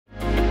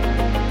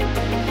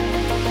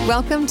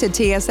Welcome to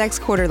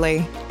TSX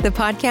Quarterly, the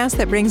podcast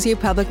that brings you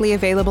publicly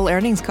available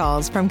earnings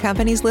calls from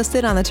companies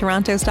listed on the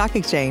Toronto Stock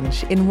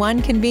Exchange in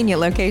one convenient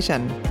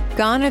location.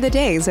 Gone are the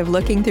days of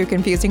looking through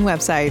confusing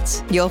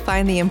websites. You'll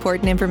find the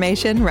important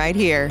information right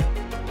here.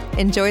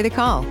 Enjoy the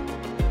call.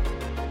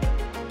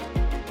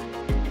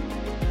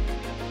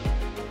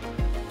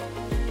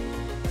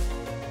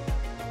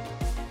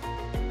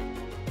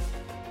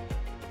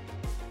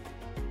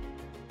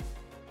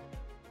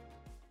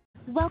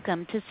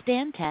 Welcome to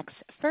Stantec's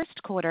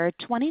first quarter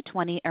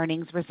 2020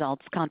 earnings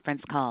results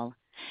conference call.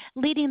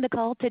 Leading the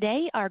call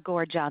today are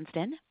Gord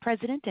Johnston,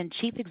 President and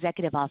Chief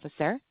Executive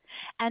Officer,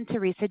 and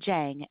Theresa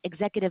Jang,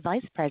 Executive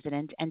Vice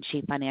President and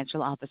Chief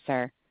Financial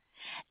Officer.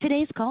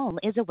 Today's call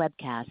is a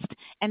webcast,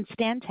 and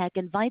Stantec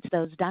invites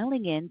those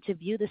dialing in to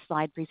view the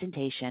slide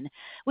presentation,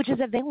 which is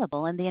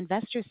available in the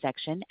Investors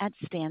section at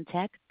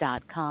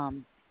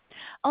stantec.com.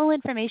 All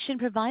information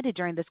provided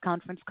during this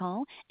conference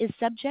call is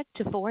subject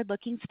to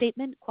forward-looking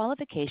statement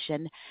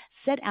qualification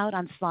set out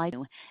on slide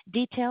 2,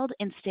 detailed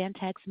in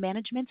Stantec's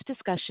management's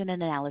discussion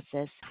and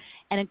analysis,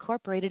 and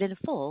incorporated in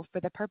full for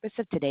the purpose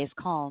of today's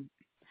call.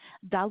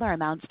 Dollar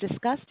amounts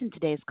discussed in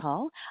today's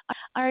call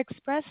are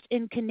expressed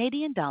in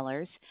Canadian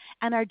dollars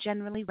and are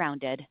generally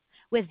rounded.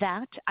 With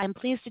that, I'm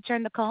pleased to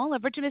turn the call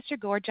over to Mr.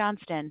 Gord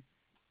Johnston.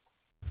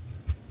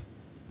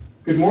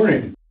 Good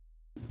morning,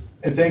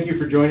 and thank you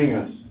for joining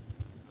us.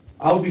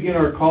 I'll begin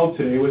our call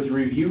today with a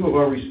review of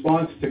our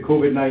response to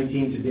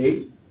COVID-19 to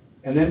date,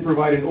 and then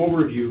provide an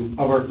overview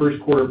of our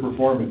first quarter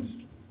performance.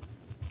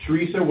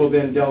 Theresa will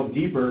then delve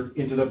deeper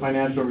into the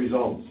financial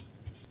results.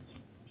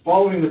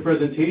 Following the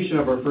presentation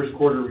of our first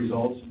quarter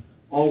results,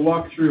 I'll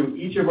walk through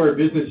each of our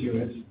business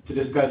units to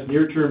discuss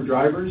near-term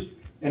drivers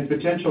and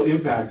potential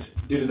impacts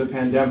due to the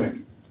pandemic.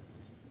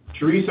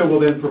 Theresa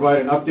will then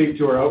provide an update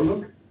to our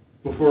outlook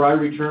before I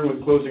return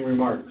with closing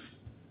remarks.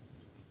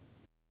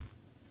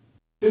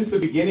 Since the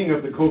beginning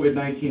of the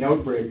COVID-19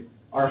 outbreak,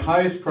 our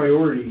highest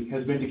priority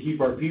has been to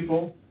keep our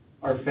people,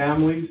 our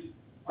families,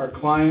 our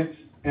clients,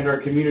 and our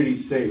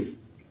communities safe.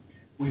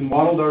 We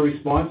modeled our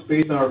response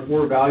based on our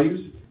 4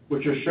 values,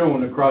 which are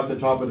shown across the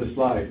top of the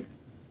slide.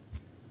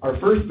 Our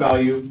first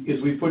value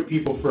is we put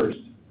people first.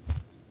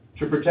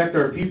 To protect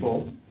our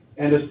people,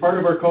 and as part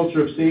of our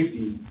culture of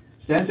safety,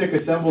 Stantec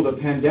assembled a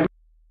pandemic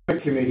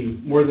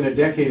committee more than a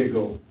decade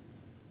ago.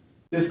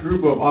 This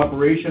group of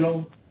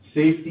operational,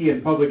 safety,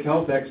 and public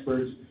health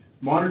experts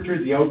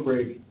monitored the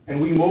outbreak,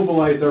 and we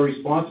mobilized our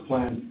response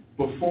plan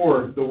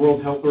before the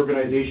World Health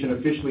Organization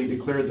officially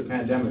declared the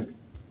pandemic.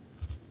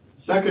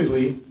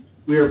 Secondly,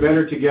 we are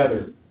better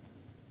together.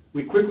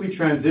 We quickly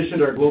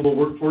transitioned our global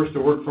workforce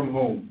to work from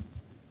home.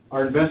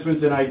 Our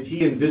investments in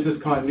IT and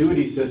business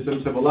continuity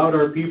systems have allowed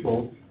our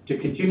people to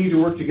continue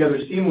to work together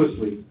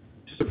seamlessly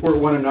to support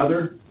one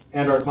another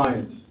and our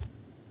clients.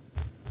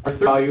 Our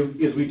third value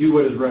is we do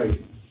what is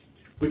right,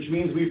 which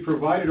means we've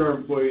provided our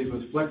employees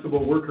with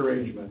flexible work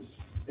arrangements,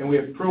 and we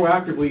have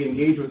proactively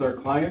engaged with our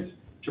clients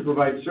to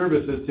provide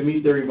services to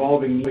meet their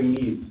evolving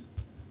needs.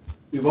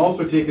 We've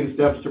also taken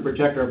steps to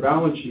protect our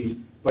balance sheet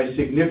by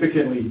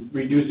significantly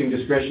reducing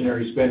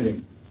discretionary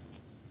spending.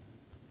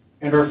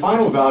 And our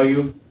final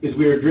value is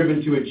we are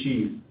driven to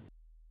achieve.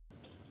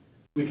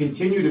 We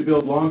continue to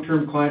build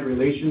long-term client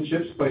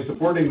relationships by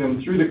supporting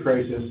them through the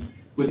crisis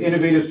with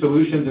innovative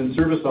solutions and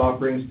service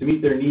offerings to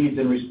meet their needs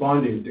in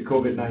responding to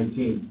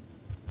COVID-19.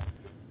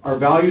 Our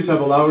values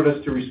have allowed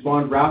us to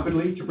respond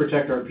rapidly to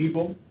protect our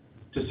people,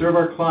 to serve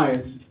our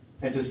clients,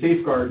 and to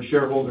safeguard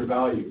shareholder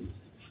value.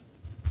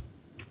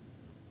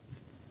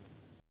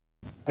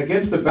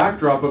 Against the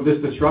backdrop of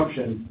this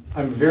disruption,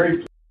 I'm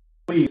very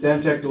pleased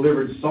Stantec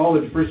delivered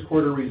solid first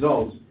quarter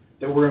results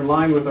that were in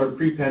line with our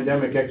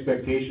pre-pandemic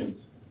expectations.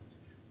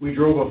 We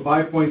drove a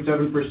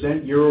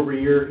 5.7%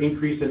 year-over-year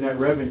increase in net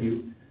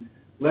revenue,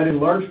 led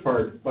in large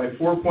part by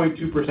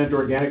 4.2%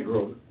 organic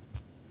growth.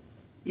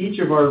 Each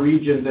of our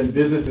regions and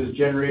businesses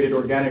generated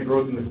organic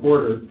growth in the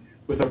quarter,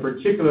 with a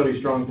particularly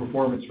strong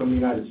performance from the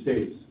United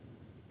States.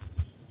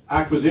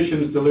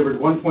 Acquisitions delivered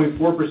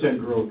 1.4%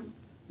 growth,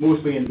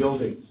 mostly in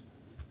buildings.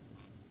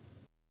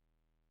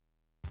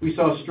 We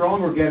saw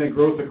strong organic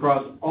growth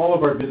across all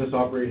of our business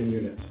operating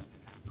units.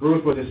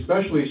 Growth was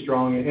especially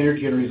strong in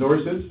energy and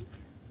resources,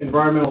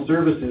 environmental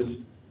services,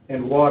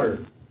 and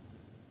water.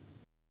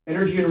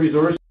 Energy and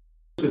resources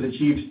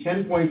achieved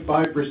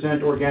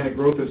 10.5% organic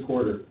growth this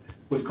quarter,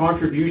 with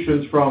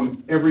contributions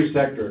from every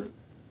sector.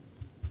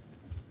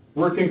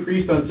 Work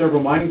increased on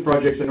several mining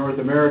projects in North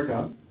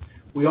America.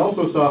 We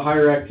also saw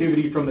higher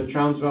activity from the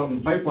Trans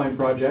Mountain Pipeline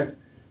project,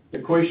 the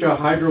Koysha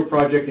Hydro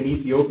project in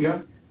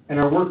Ethiopia, and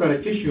our work on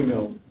a tissue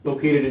mill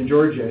located in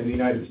Georgia in the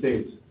United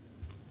States.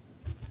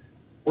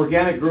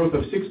 Organic growth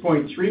of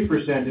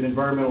 6.3% in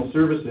environmental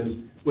services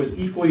was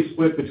equally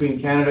split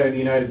between Canada and the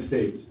United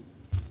States.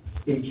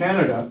 In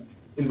Canada,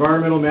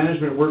 environmental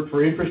management work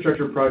for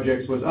infrastructure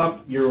projects was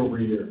up year over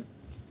year.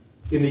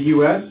 In the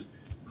U.S.,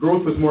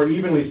 growth was more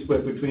evenly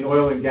split between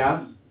oil and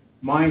gas,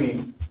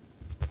 mining,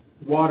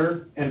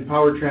 water, and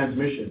power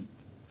transmission.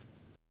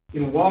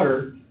 In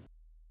water,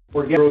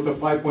 Organic growth of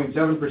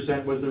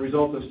 5.7% was the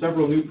result of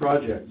several new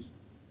projects.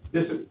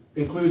 This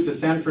includes the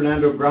San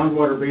Fernando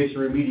Groundwater Basin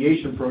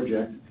Remediation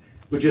Project,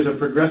 which is a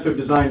progressive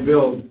design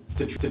build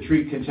to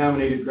treat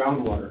contaminated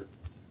groundwater.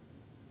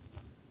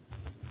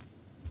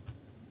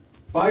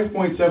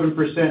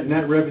 5.7%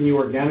 net revenue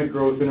organic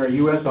growth in our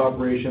U.S.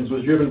 operations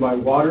was driven by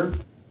water,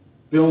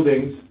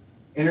 buildings,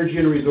 energy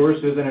and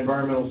resources, and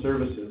environmental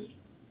services.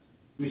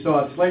 We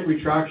saw a slight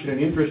retraction in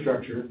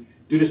infrastructure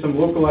due to some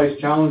localized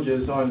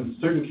challenges on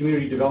certain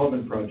community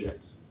development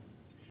projects.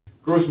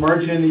 Gross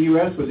margin in the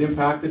U.S. was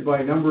impacted by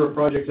a number of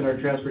projects in our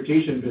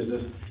transportation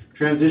business,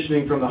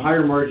 transitioning from the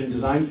higher margin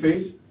design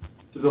phase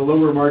to the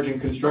lower margin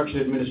construction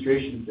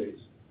administration phase.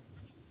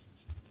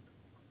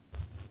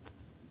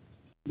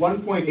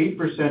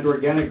 1.8%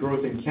 organic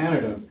growth in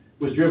Canada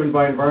was driven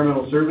by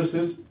environmental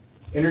services,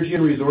 energy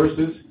and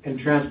resources, and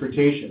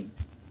transportation.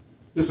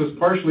 This was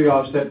partially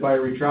offset by a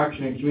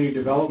retraction in community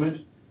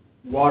development,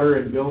 water,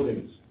 and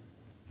buildings.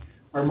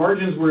 Our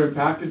margins were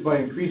impacted by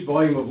increased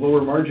volume of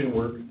lower margin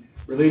work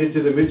related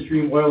to the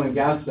midstream oil and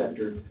gas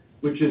sector,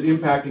 which is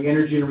impacting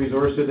energy and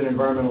resources and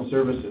environmental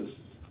services.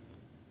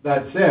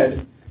 That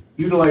said,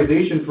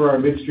 utilization for our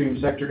midstream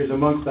sector is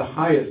amongst the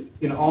highest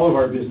in all of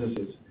our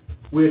businesses,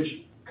 which,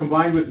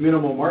 combined with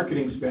minimal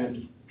marketing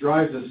spend,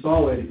 drives a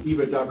solid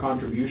EBITDA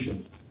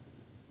contribution.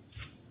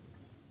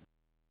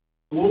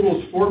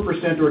 Global's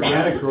 4%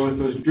 organic growth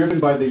was driven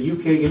by the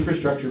UK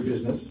infrastructure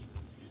business,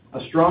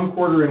 a strong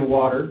quarter in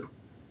water,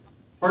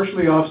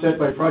 partially offset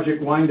by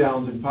project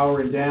wind-downs in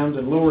power and dams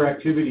and lower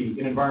activity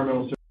in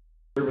environmental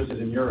services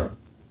in Europe.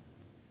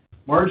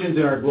 Margins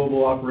in our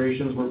global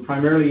operations were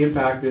primarily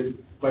impacted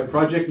by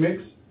project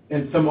mix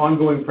and some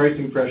ongoing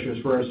pricing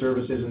pressures for our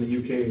services in the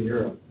UK and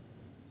Europe.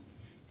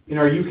 In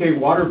our UK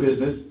water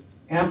business,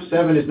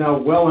 AMP7 is now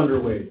well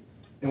underway,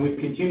 and we've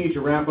continued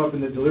to ramp up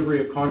in the delivery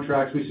of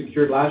contracts we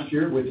secured last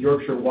year with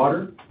Yorkshire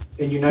Water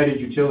and United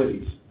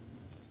Utilities.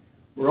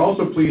 We're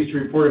also pleased to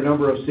report a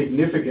number of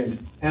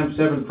significant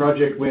AMP7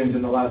 project wins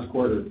in the last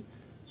quarter,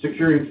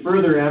 securing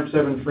further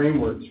AMP7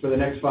 frameworks for the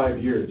next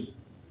 5 years.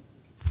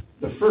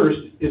 The first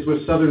is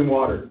with Southern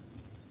Water,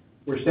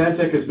 where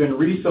Stantec has been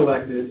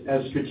reselected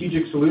as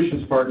strategic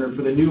solutions partner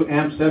for the new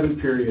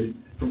AMP7 period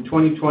from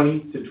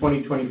 2020 to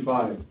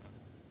 2025.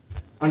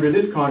 Under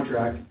this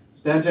contract,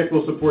 Stantec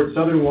will support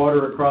Southern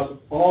Water across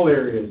all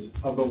areas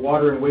of the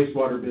water and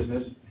wastewater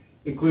business,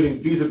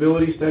 including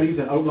feasibility studies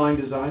and outline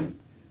design,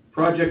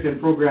 project and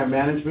program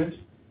management,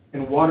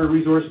 and water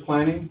resource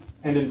planning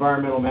and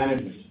environmental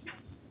management.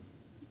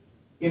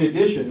 In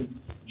addition,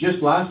 just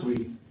last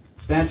week,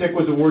 Stantec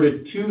was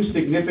awarded 2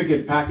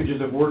 significant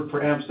packages of work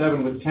for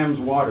AMP7 with Thames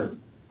Water,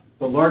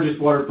 the largest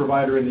water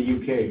provider in the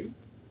UK.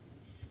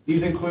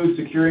 These include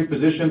securing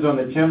positions on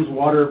the Thames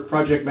Water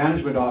Project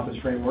Management Office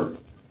framework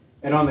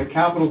and on the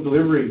Capital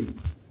Delivery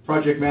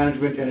Project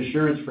Management and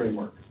Assurance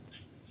framework.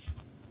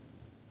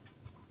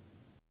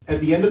 At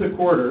the end of the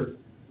quarter,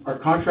 our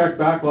contract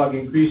backlog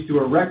increased to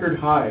a record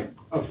high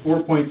of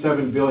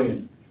 $4.7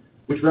 billion,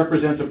 which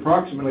represents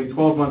approximately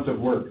 12 months of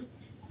work.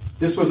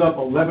 This was up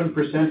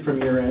 11%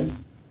 from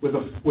year-end, with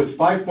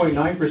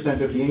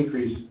 5.9% of the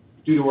increase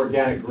due to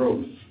organic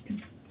growth.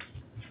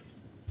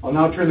 I'll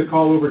now turn the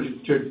call over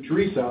to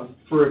Teresa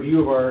for a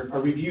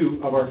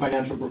review of our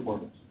financial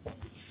performance.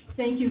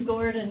 Thank you,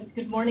 Gord, and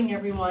good morning,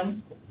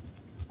 everyone.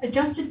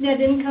 Adjusted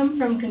net income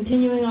from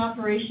continuing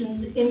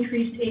operations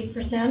increased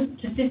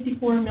 8% to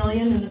 $54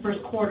 million in the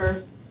first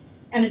quarter,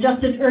 and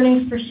adjusted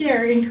earnings per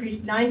share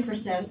increased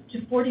 9%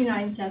 to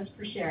 49 cents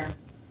per share.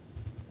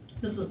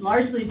 This was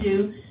largely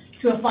due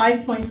to a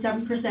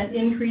 5.7%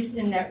 increase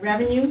in net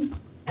revenue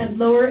and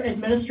lower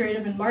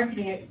administrative and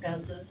marketing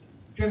expenses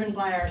driven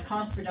by our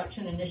cost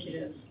reduction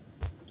initiatives.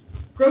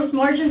 Gross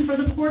margin for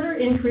the quarter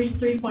increased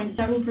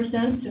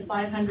 3.7% to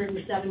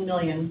 $507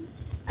 million.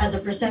 As a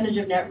percentage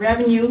of net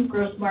revenue,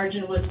 gross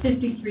margin was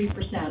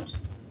 53%.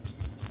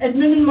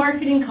 Admin and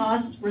marketing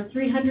costs were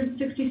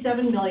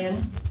 $367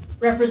 million,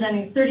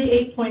 representing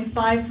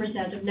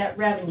 38.5% of net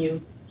revenue.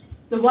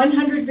 The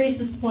 100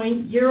 basis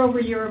point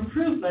year-over-year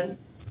improvement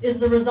is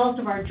the result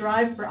of our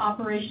drive for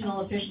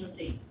operational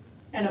efficiency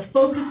and a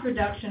focused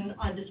reduction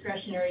on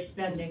discretionary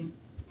spending.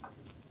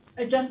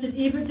 Adjusted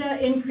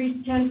EBITDA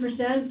increased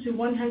 10% to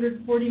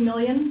 $140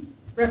 million,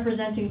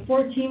 representing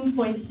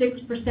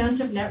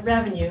 14.6% of net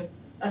revenue,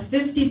 a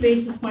 50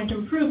 basis point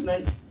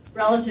improvement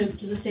relative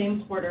to the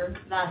same quarter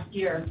last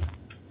year.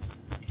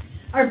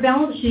 Our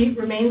balance sheet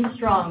remains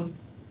strong.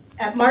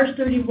 At March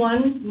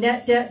 31,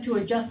 net debt to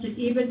adjusted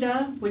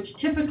EBITDA, which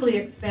typically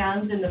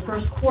expands in the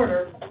first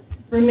quarter,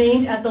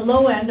 remained at the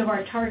low end of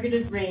our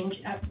targeted range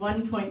at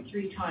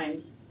 1.3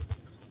 times.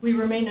 We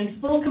remain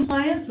in full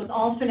compliance with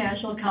all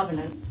financial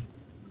covenants.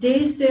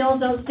 Days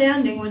sales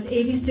outstanding was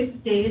 86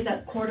 days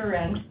at quarter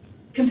end,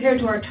 compared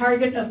to our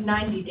target of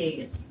 90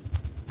 days.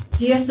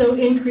 DSO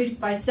increased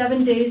by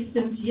 7 days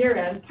since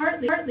year-end,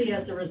 partly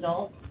as a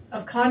result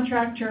of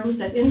contract terms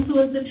that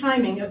influence the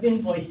timing of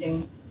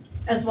invoicing,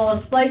 as well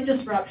as slight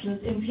disruptions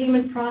in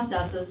payment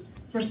processes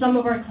for some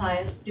of our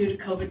clients due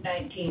to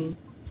COVID-19.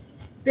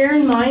 Bear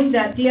in mind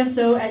that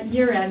DSO at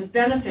year-end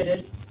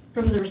benefited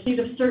from the receipt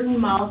of certain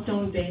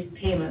milestone-based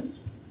payments.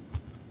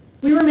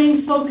 We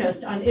remain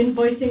focused on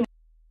invoicing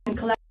and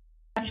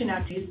collection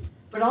activities,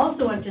 but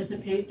also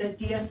anticipate that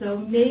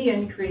DSO may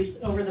increase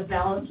over the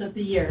balance of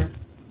the year.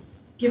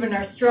 Given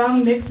our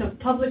strong mix of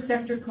public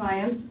sector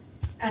clients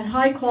and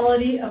high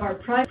quality of our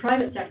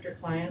private sector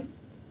clients,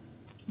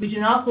 we do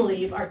not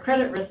believe our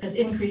credit risk has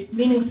increased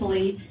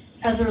meaningfully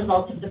as a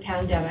result of the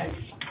pandemic.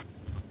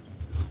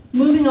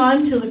 Moving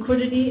on to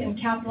liquidity and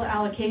capital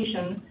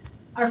allocation,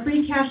 our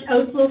free cash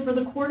outflow for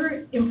the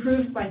quarter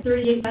improved by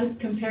 38%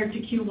 compared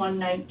to Q1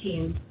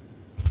 19.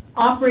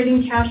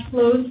 Operating cash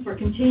flows for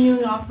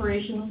continuing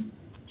operations,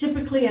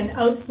 typically an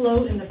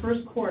outflow in the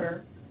first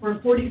quarter, were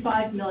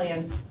 $45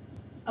 million,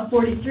 a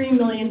 $43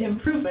 million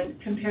improvement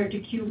compared to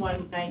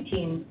Q1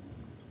 19.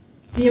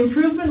 The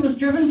improvement was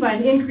driven by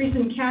an increase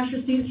in cash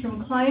receipts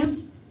from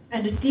clients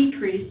and a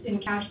decrease in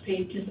cash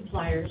paid to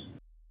suppliers.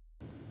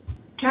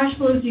 Cash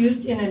flows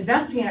used in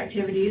investing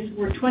activities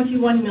were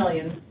 $21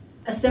 million,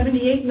 a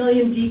 $78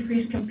 million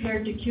decrease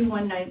compared to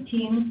Q1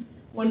 19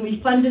 when we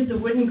funded the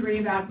Wood &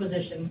 Grieve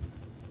acquisition.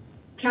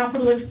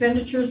 Capital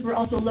expenditures were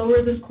also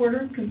lower this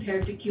quarter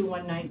compared to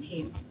Q1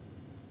 19.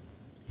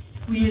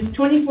 We used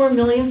 $24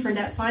 million for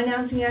net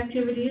financing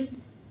activities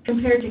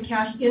compared to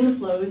cash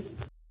inflows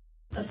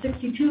of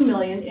 $62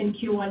 million in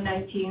Q1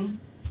 19.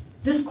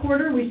 This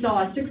quarter, we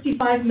saw a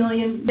 $65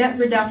 million net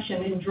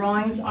reduction in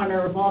drawings on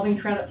our revolving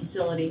credit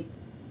facility,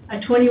 a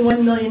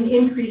 $21 million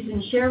increase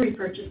in share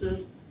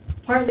repurchases,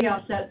 partly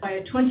offset by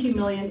a $20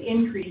 million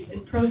increase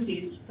in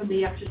proceeds from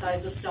the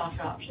exercise of stock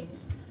options.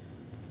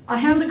 I'll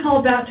hand the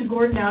call back to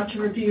Gord now to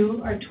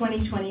review our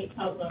 2020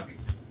 outlook.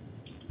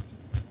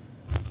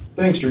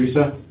 Thanks,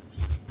 Teresa.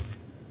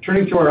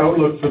 Turning to our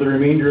outlook for the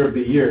remainder of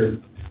the year,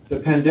 the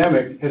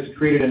pandemic has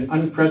created an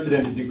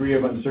unprecedented degree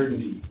of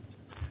uncertainty.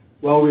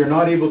 While we are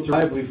not able to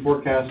reliably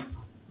forecast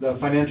the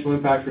financial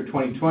impact for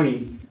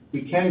 2020,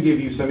 we can give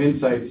you some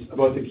insights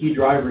about the key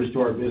drivers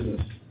to our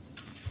business.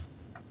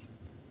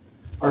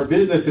 Our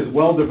business is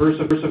well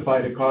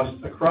diversified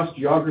across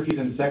geographies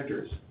and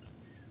sectors.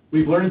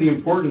 We've learned the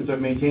importance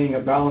of maintaining a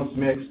balanced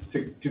mix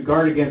to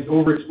guard against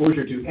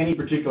overexposure to any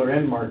particular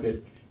end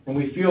market, and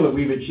we feel that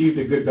we've achieved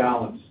a good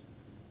balance.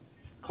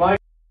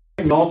 Clients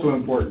are also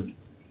important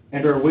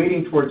and are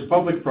weighting towards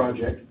public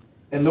project,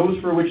 and those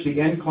for which the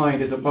end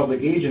client is a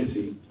public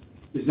agency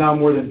is now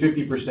more than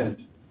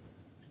 50%.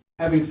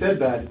 Having said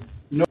that,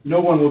 no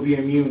one will be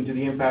immune to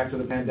the impacts of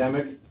the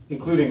pandemic,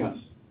 including us.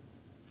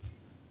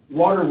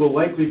 Water will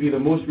likely be the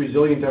most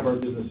resilient of our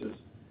businesses,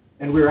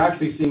 and we're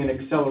actually seeing an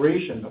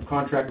acceleration of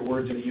contract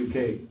awards in the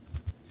UK.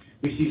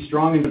 We see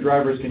strong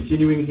drivers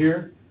continuing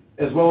here,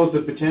 as well as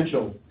the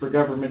potential for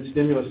government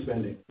stimulus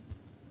spending.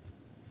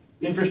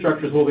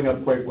 Infrastructure is holding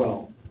up quite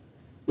well,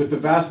 with the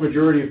vast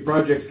majority of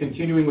projects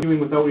continuing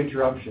without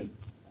interruption.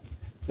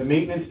 The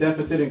maintenance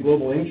deficit in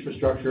global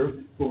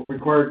infrastructure will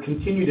require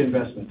continued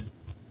investment,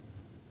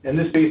 and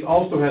this space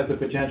also has the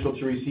potential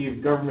to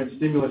receive government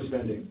stimulus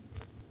spending.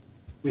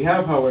 We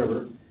have,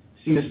 however,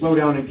 seen a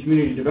slowdown in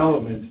community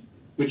development,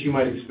 which you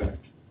might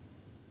expect.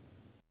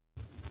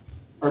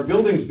 Our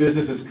buildings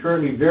business is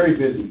currently very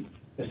busy,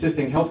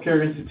 assisting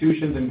healthcare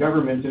institutions and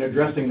governments in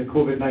addressing the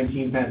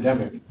COVID-19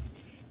 pandemic.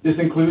 This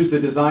includes the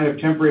design of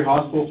temporary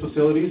hospital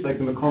facilities like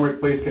the McCormick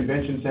Place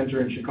Convention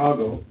Center in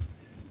Chicago,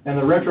 and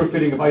the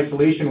retrofitting of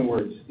isolation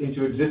wards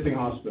into existing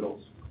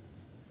hospitals.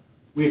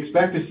 We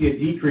expect to see a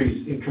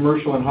decrease in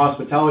commercial and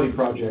hospitality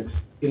projects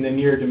in the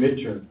near to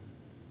midterm.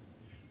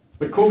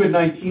 But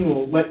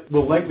COVID-19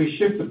 will likely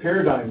shift the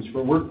paradigms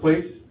for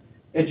workplace,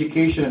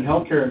 education, and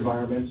healthcare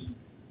environments,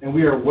 and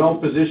we are well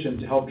positioned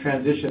to help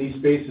transition these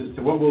spaces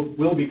to what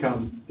will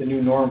become the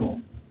new normal.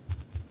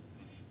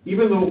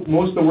 Even though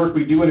most of the work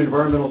we do in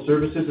environmental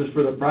services is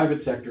for the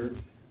private sector,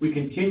 we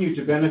continue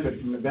to benefit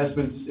from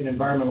investments in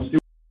environmental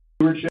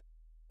stewardship,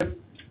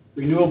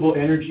 renewable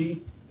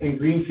energy, and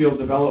greenfield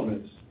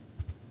developments.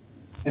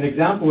 An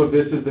example of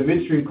this is the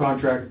midstream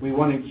contract we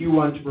won in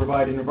Q1 to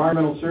provide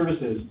environmental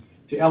services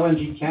to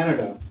LNG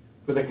Canada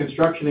for the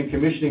construction and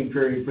commissioning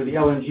period for the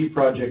LNG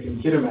project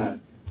in Kitimat,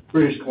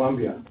 British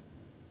Columbia.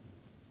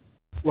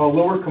 While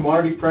lower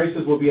commodity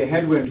prices will be a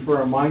headwind for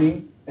our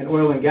mining and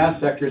oil and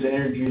gas sectors and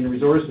energy and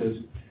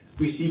resources,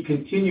 we see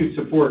continued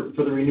support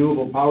for the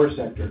renewable power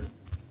sector.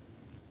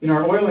 In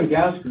our oil and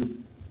gas group,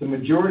 the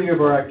majority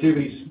of our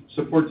activities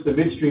supports the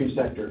midstream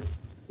sector,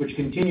 which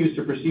continues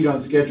to proceed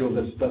on schedule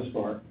thus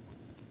far.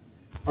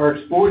 Our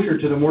exposure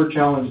to the more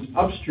challenged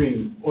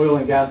upstream oil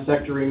and gas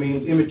sector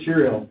remains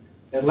immaterial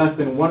at less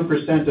than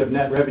 1% of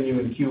net revenue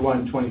in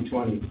Q1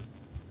 2020.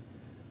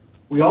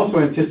 We also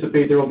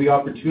anticipate there will be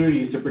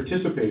opportunities to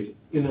participate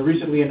in the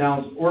recently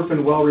announced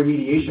orphan well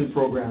remediation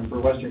program for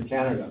Western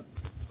Canada.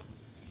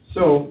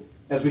 So,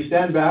 as we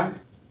stand back,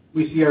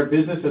 we see our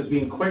business as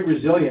being quite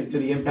resilient to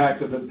the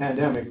impacts of the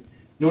pandemic,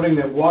 noting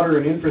that water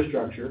and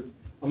infrastructure,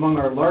 among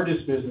our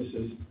largest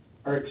businesses,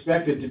 are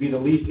expected to be the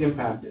least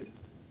impacted.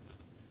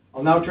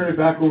 I'll now turn it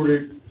back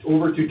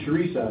over to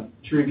Teresa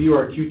to review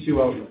our Q2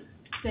 outlook.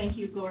 Thank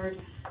you,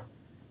 Gord.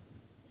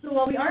 So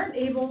while we aren't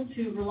able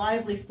to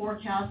reliably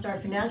forecast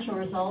our financial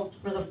results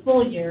for the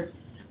full year,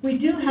 we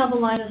do have a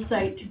line of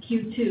sight to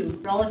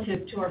Q2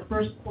 relative to our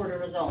first quarter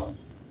results.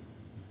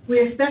 We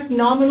expect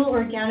nominal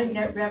organic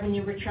net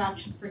revenue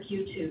retraction for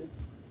Q2,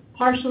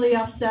 partially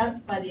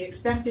offset by the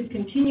expected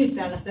continued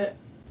benefit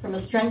from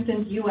a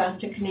strengthened U.S.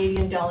 to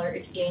Canadian dollar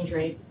exchange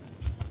rate.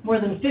 More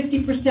than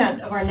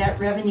 50% of our net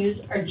revenues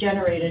are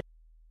generated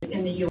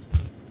in the U.S.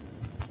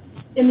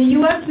 In the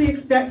U.S., we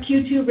expect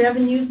Q2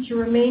 revenues to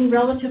remain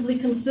relatively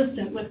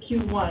consistent with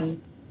Q1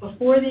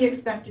 before the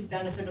expected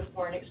benefit of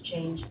foreign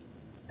exchange,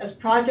 as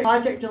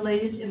project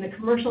delays in the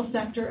commercial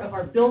sector of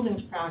our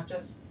buildings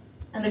practice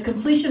and the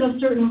completion of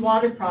certain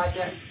water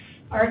projects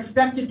are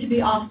expected to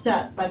be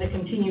offset by the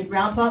continued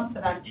ramp-up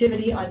of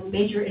activity on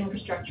major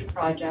infrastructure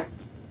projects.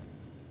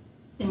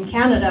 In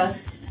Canada,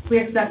 we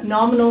expect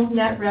nominal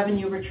net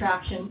revenue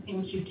retraction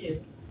in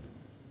Q2.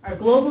 Our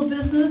global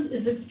business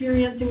is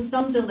experiencing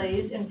some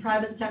delays in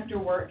private sector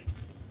work,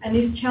 and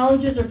these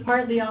challenges are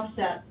partly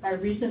offset by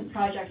recent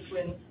project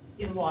wins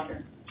in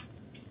water.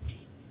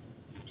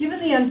 Given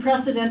the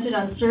unprecedented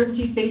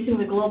uncertainty facing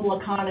the global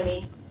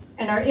economy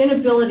and our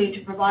inability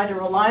to provide a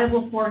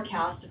reliable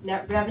forecast of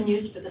net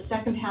revenues for the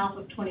second half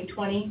of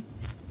 2020,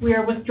 we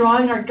are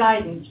withdrawing our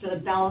guidance for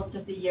the balance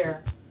of the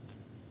year.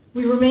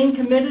 We remain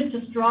committed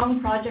to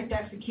strong project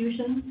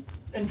execution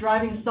and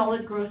driving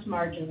solid gross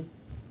margins.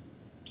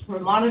 We're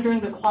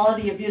monitoring the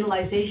quality of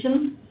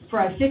utilization for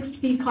our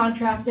fixed-fee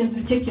contracts in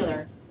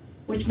particular,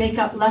 which make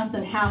up less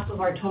than half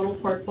of our total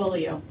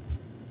portfolio.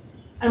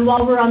 And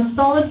while we're on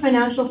solid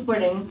financial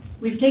footing,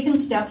 we've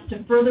taken steps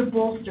to further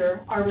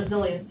bolster our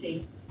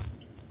resiliency.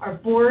 Our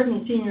board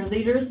and senior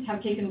leaders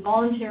have taken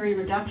voluntary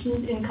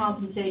reductions in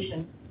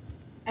compensation,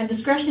 and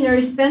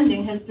discretionary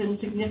spending has been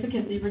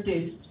significantly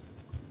reduced.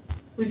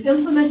 We've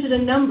implemented a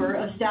number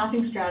of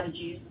staffing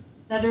strategies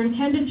that are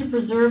intended to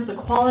preserve the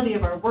quality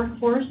of our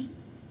workforce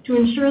to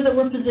ensure that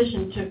we're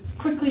positioned to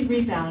quickly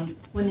rebound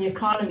when the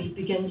economy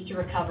begins to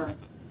recover.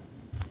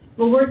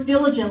 We'll work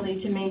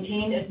diligently to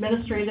maintain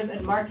administrative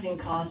and marketing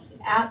costs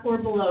at or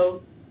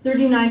below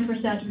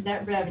 39% of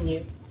net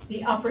revenue,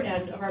 the upper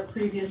end of our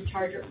previous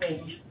target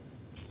range.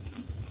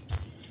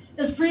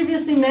 As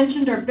previously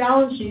mentioned, our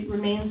balance sheet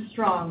remains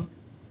strong.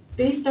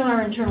 Based on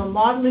our internal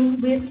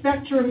modeling, we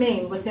expect to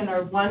remain within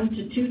our 1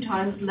 to 2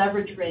 times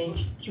leverage range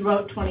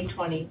throughout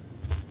 2020.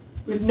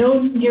 With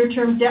no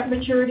near-term debt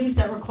maturities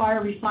that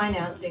require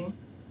refinancing,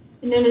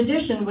 and in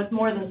addition, with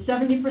more than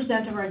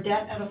 70% of our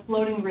debt at a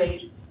floating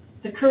rate,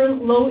 the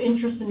current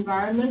low-interest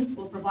environment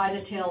will provide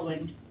a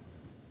tailwind.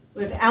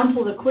 We have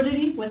ample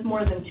liquidity with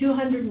more than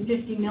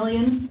 $250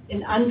 million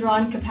in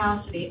undrawn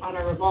capacity on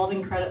our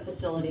revolving credit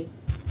facility.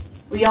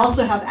 We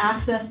also have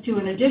access to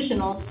an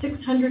additional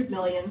 $600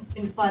 million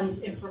in funds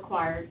if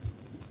required.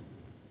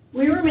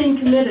 We remain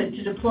committed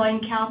to deploying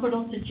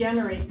capital to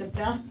generate the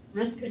best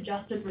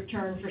risk-adjusted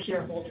return for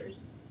shareholders.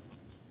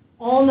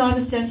 All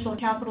non-essential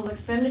capital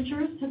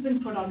expenditures have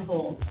been put on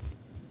hold.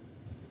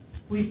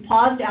 We've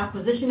paused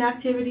acquisition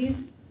activities,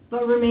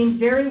 but remain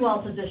very well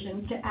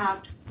positioned to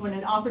act when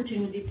an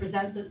opportunity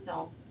presents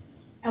itself,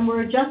 and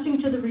we're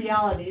adjusting to the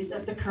realities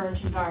of the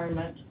current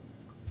environment.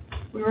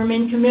 We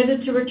remain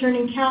committed to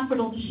returning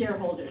capital to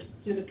shareholders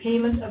through the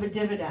payment of a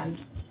dividend,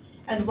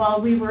 and while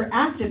we were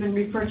active in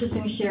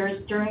repurchasing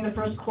shares during the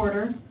first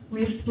quarter,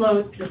 we've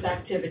slowed this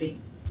activity.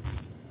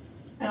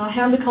 And I'll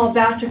hand the call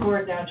back to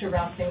Gord now to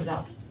wrap things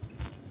up.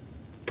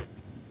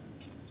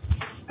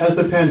 As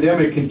the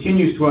pandemic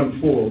continues to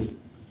unfold,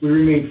 we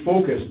remain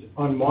focused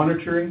on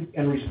monitoring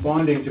and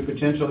responding to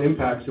potential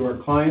impacts to our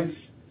clients,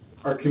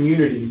 our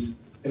communities,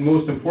 and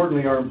most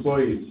importantly, our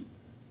employees.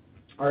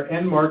 Our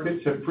end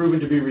markets have proven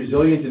to be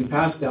resilient in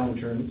past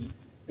downturns,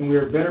 and we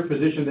are better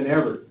positioned than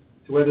ever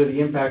to weather the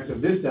impacts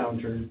of this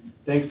downturn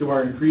thanks to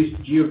our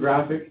increased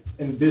geographic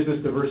and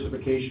business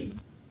diversification.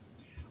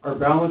 Our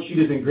balance sheet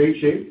is in great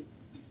shape,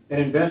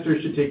 and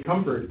investors should take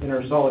comfort in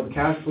our solid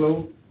cash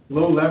flow,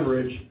 low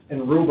leverage,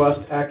 and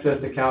robust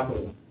access to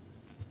capital.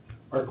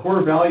 Our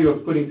core value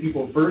of putting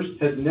people first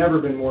has never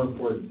been more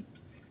important,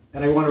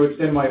 and I want to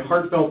extend my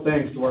heartfelt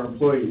thanks to our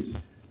employees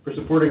for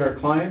supporting our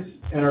clients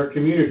and our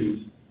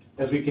communities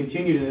as we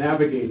continue to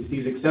navigate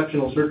these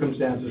exceptional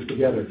circumstances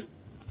together.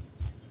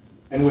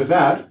 And with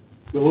that,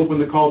 we'll open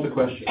the call to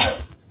questions.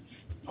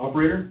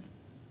 Operator?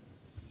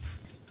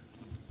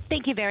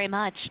 Thank you very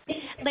much.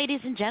 Ladies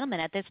and gentlemen,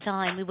 at this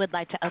time, we would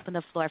like to open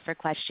the floor for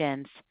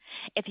questions.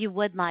 If you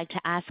would like to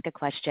ask a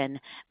question,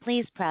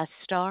 please press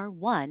star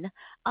 1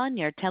 on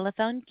your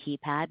telephone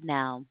keypad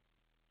now.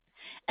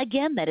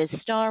 Again, that is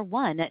star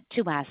 1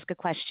 to ask a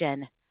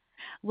question.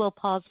 We'll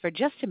pause for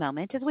just a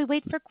moment as we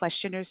wait for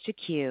questioners to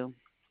queue.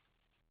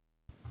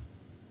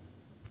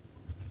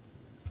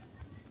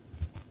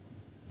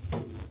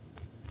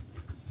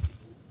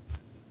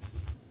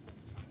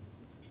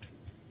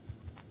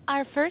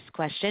 Our first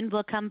question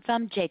will come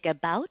from Jacob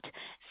Bout,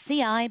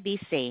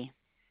 CIBC.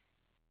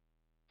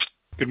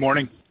 Good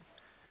morning.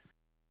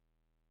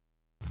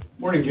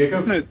 Morning,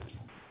 Jacob.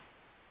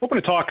 Hoping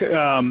to talk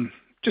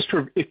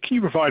can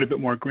you provide a bit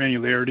more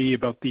granularity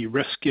about the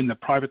risk in the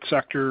private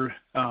sector?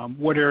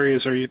 What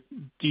areas do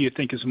you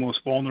think is the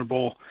most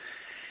vulnerable?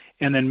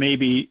 And then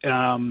maybe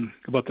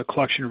about the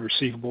collection of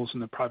receivables in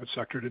the private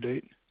sector to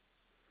date.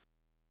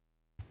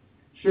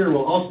 Sure.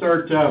 Well, I'll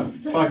start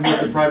talking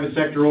about the private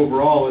sector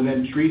overall, and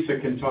then Teresa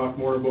can talk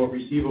more about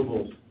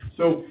receivables.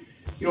 So,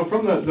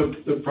 from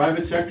the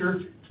private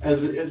sector, as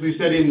we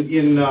said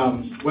in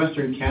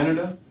Western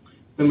Canada,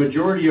 the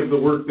majority of the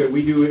work that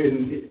we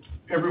do,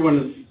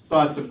 everyone's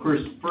thoughts, of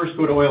course, first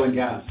go to oil and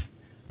gas.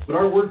 But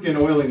our work in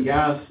oil and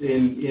gas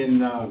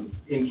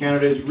in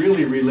Canada is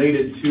really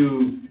related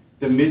to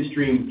the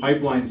midstream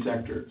pipeline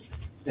sector.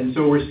 And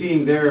so we're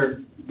seeing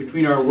there,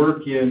 between our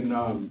work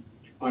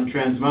on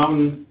Trans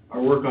Mountain,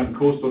 our work on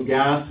Coastal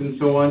Gas and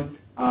so on,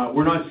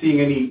 we're not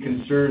seeing any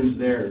concerns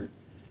there.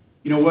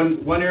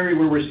 One area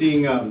where we're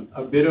seeing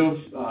a bit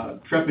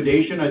of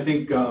trepidation, I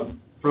think,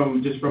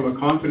 from a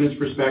confidence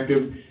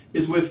perspective,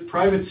 is with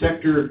private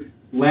sector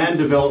land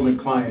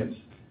development clients.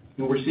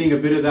 We're seeing a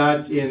bit of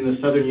that in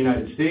the southern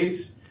United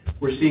States.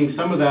 We're seeing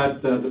some of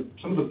that,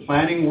 some of the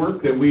planning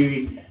work that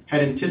we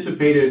had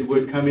anticipated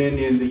would come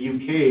in the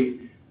UK.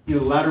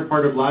 The latter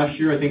part of last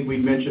year, I think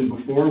we'd mentioned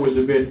before, was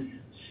a bit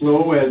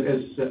slow as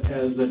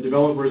the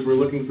developers were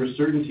looking for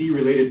certainty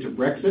related to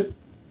Brexit.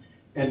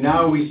 And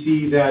now we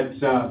see that,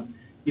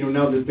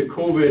 now that the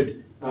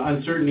COVID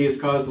uncertainty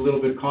has caused a little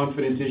bit of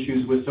confidence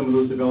issues with some of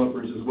those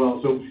developers as well.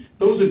 So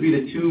those would be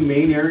the two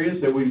main areas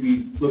that we'd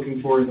be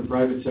looking for in the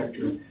private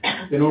sector.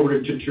 Then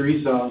over to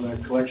Teresa on the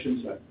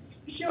collection side.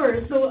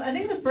 Sure. So I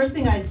think the first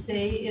thing I'd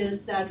say is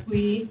that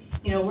we're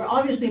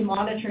obviously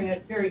monitoring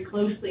it very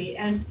closely,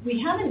 and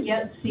we haven't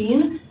yet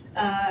seen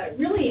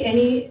really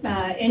any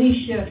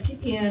shift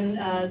in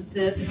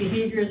the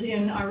behaviors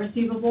in our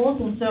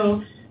receivables, and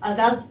so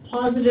that's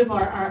positive.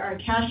 Our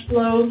cash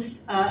flow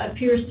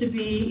appears to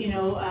be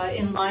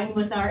in line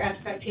with our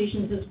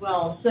expectations as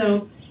well.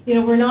 So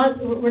we're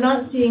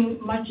not seeing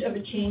much of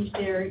a change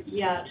there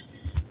yet.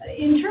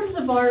 In terms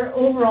of our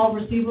overall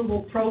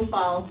receivable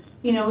profile,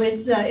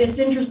 it's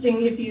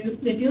interesting.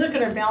 If you look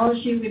at our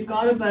balance sheet, we've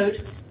got about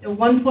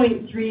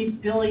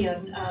 $1.3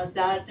 billion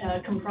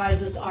that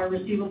comprises our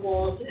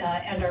receivables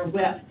and our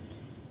WIP.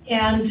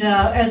 And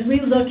as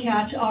we look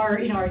at our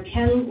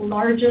 10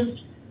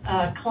 largest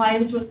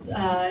clients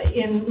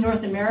in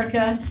North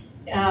America,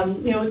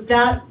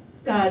 that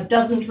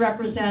doesn't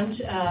represent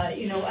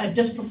a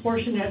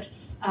disproportionate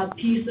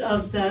piece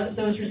of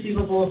those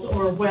receivables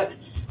or WIP.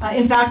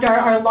 In fact,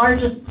 our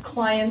largest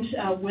client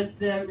with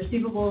the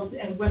receivables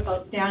and WIP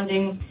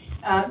outstanding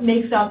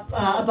makes up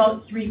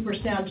about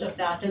 3% of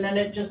that, and then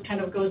it just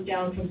kind of goes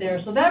down from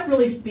there. So that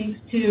really speaks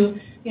to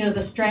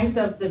the strength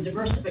of the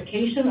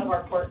diversification of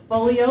our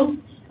portfolio.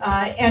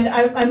 And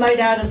I might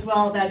add as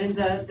well that in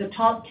the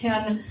top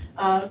 10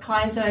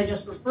 clients that I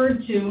just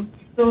referred to,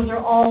 those are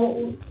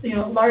all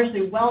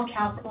largely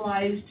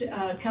well-capitalized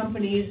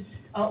companies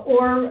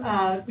or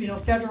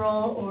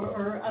federal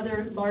or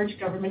other large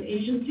government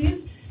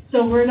agencies.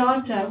 So we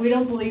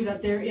don't believe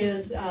that there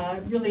is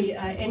really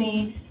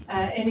any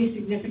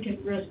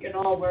significant risk at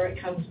all where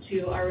it comes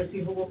to our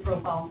receivable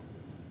profile.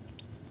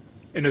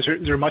 And is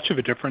there much of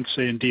a difference,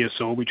 say, in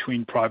DSO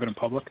between private and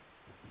public?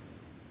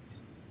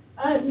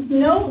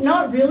 No,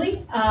 not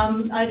really.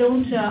 I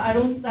don't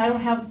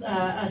have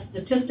a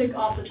statistic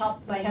off the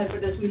top of my head,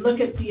 but as we look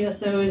at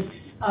DSOs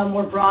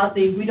more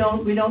broadly, we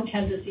don't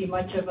tend to see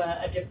much of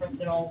a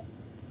difference at all.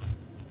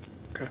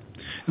 Okay.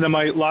 And then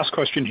my last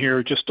question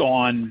here, just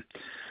along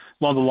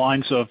the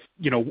lines of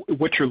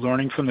what you're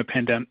learning from the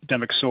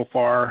pandemic so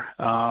far.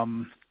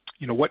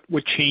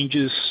 What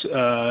changes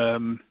are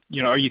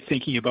you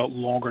thinking about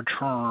longer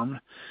term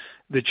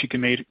that you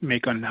can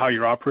make on how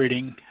you're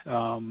operating?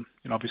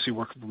 Obviously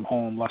working from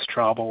home, less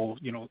travel,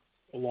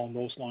 along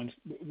those lines.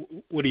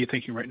 What are you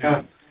thinking right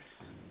now?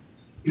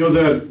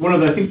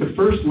 I think the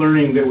first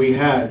learning that we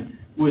had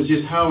was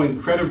just how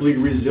incredibly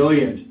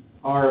resilient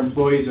our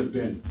employees have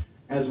been.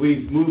 As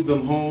we've moved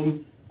them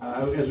home,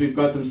 as we've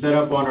got them set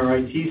up on our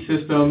IT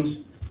systems,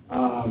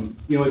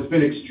 it's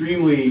been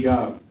extremely,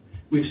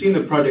 we've seen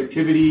the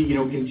productivity,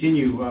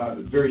 continue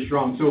very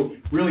strong. So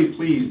really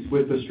pleased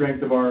with the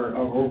strength of our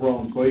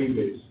overall employee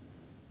base.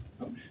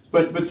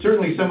 But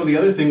certainly some of the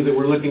other things that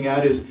we're looking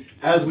at is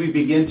as we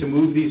begin to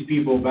move these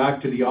people back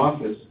to the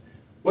office,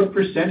 what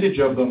percentage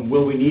of them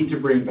will we need to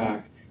bring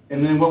back?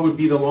 And then what would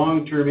be the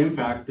long-term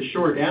impact, the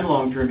short and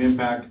long-term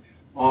impact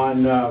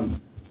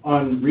on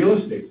real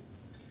estate?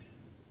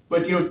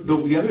 But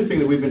the other thing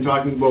that we've been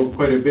talking about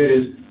quite a bit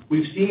is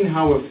we've seen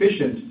how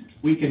efficient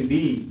we can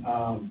be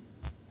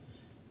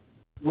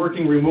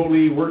working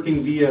remotely,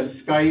 working via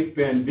Skype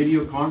and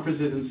video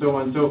conferences and so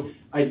on. So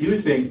I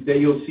do think that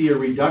you'll see a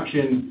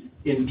reduction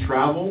in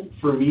travel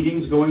for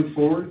meetings going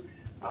forward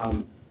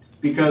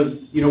because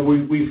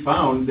we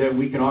found that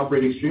we can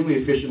operate extremely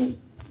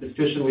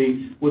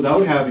efficiently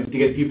without having to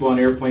get people on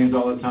airplanes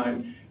all the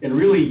time and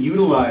really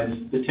utilize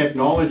the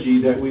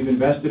technology that we've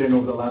invested in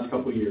over the last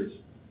couple of years.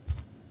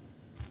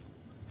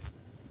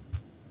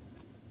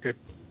 Okay,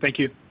 thank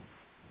you.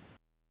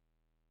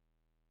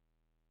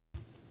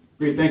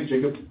 Great. Thanks,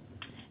 Jacob.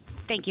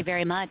 Thank you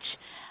very much.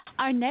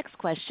 Our next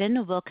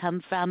question will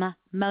come from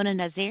Mona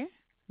Nazir,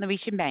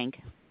 Laurentian Bank.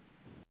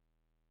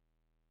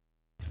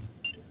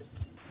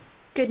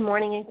 Good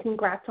morning and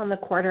congrats on the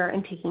quarter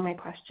and taking my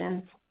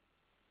questions.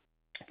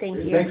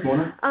 Thank you. Thanks,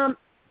 Mona.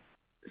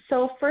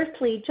 So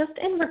firstly, just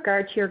in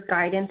regard to your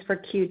guidance for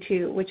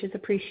Q2, which is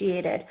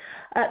appreciated,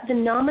 the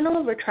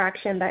nominal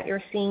retraction that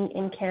you're seeing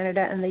in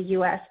Canada and the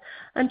U.S.,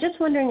 I'm just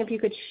wondering if you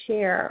could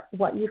share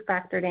what you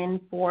factored in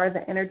for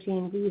the energy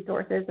and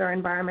resources or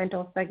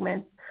environmental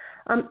segments.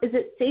 Is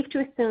it safe to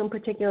assume,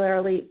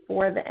 particularly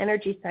for the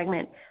energy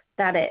segment,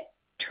 that it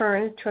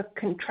turns to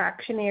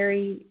contraction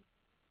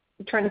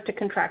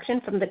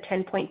from the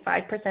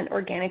 10.5%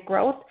 organic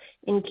growth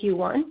in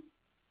Q1?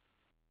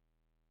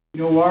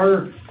 You know,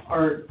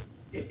 our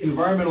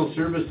environmental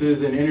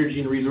services and energy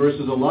and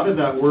resources, a lot of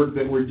that work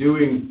that we're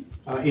doing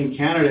in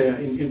Canada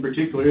in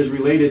particular is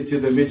related to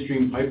the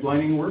midstream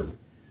pipelining work.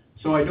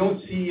 So I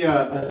don't see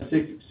a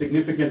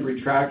significant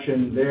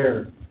retraction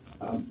there.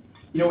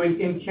 You know,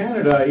 in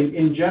Canada,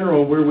 in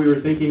general, where we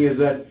were thinking is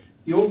that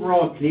the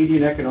overall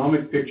Canadian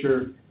economic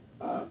picture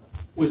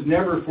was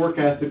never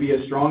forecast to be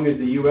as strong as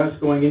the U.S.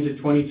 going into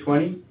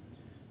 2020.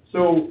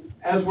 So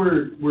as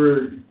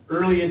we're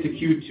early into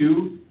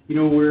Q2, you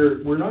know,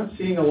 we're not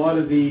seeing a lot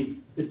of the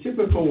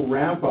typical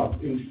ramp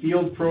up in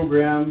field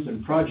programs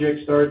and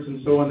project starts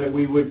and so on that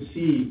we would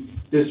see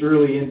this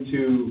early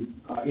into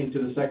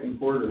the second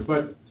quarter.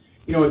 But,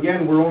 you know,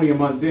 again, we're only a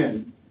month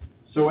in.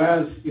 So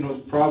as, you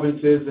know,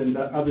 provinces and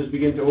others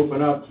begin to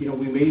open up, you know,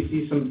 we may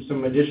see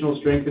some additional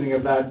strengthening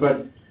of that.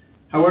 But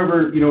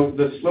however, you know,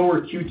 the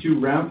slower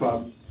Q2 ramp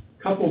up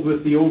coupled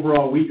with the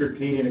overall weaker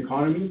Canadian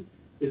economy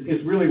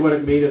is really what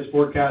it made us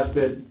forecast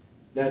that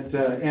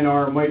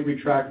NR might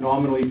retract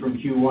nominally from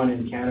Q1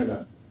 in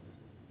Canada.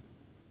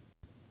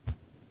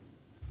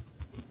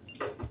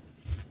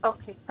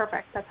 Okay,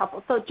 perfect. That's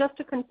helpful. So just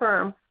to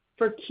confirm,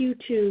 for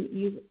Q2,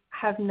 you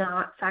have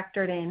not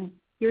factored in,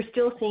 you're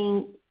still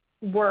seeing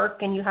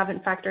work and you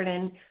haven't factored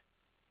in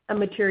a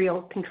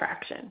material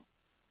contraction.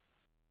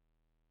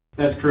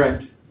 That's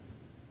correct.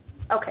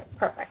 Okay,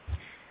 perfect.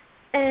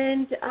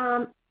 And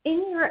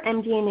in your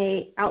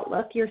MD&A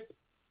outlook,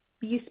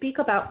 you speak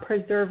about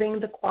preserving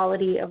the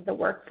quality of the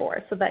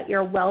workforce so that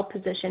you're well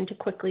positioned to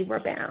quickly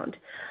rebound.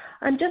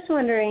 I'm just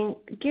wondering,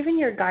 given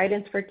your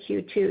guidance for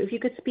Q2, if you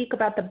could speak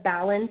about the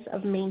balance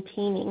of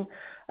maintaining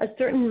a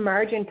certain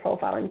margin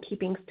profile and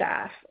keeping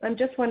staff. I'm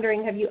just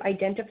wondering, have you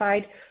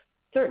identified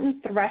certain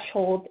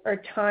thresholds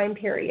or time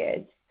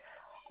periods,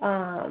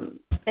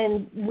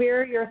 and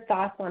where are your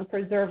thoughts on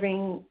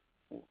preserving,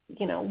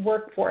 you know,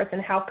 workforce,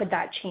 and how could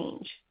that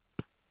change?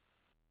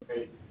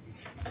 Okay.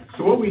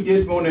 So what we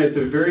did, Mona, at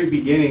the very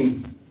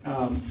beginning,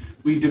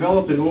 we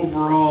developed an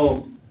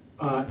overall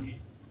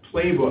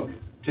playbook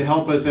to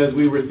help us as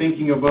we were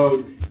thinking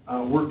about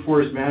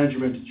workforce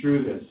management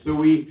through this. So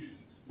we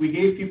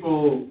gave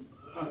people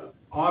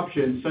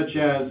options such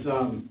as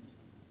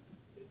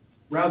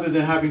rather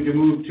than having to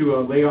move to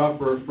a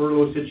layoff or a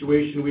furlough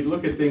situation, we'd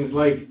look at things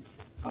like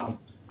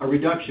a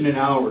reduction in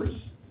hours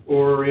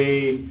or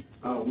a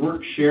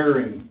work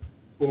sharing,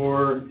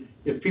 or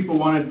if people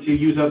wanted to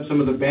use up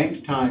some of the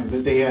bank time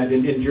that they had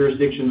in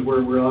jurisdictions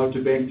where we're allowed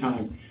to bank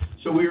time.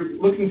 So we're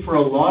looking for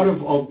a lot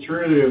of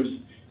alternatives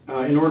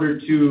in order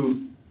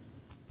to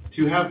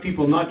have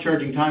people not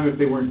charging time if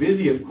they weren't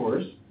busy, of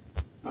course,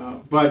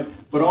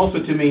 but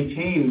also to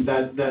maintain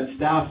that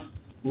staff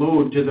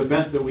load to the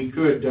best that we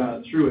could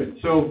through it.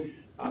 So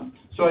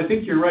I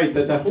think you're right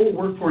that whole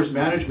workforce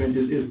management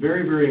is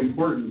very, very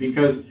important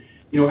because,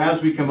 you know,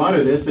 as we come out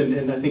of this,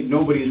 and I think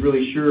nobody's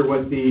really sure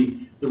what the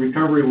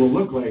recovery will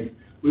look like,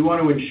 we want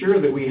to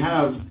ensure that we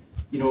have,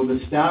 you know,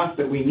 the staff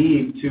that we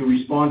need to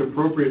respond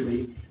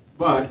appropriately,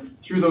 but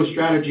through those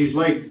strategies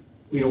like,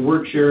 you know,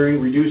 work sharing,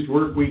 reduced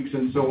work weeks,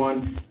 and so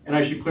on. And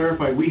I should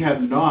clarify, we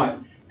have not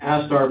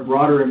asked our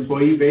broader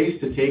employee base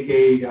to take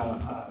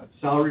a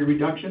salary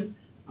reduction.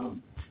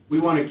 We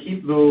want to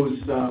keep those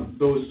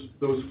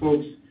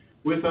folks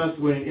with us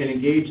and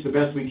engage the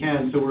best we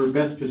can, so we're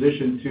best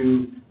positioned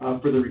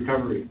for the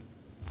recovery.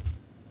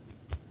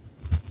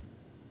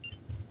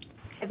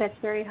 Okay, that's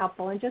very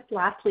helpful. And just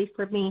lastly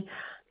for me,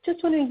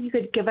 just wondering if you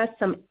could give us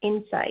some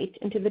insight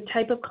into the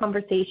type of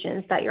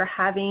conversations that you're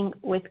having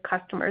with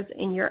customers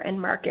in your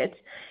end markets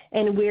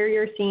and where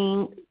you're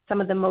seeing some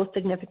of the most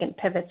significant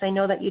pivots. I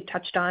know that you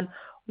touched on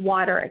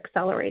water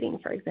accelerating,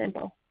 for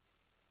example.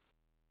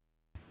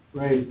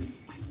 Right.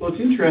 Well,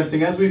 it's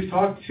interesting. As we've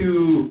talked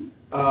to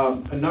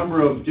a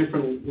number of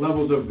different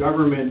levels of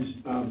government,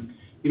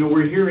 you know,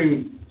 we're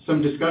hearing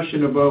some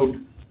discussion about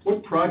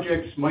what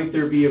projects might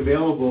there be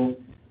available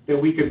that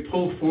we could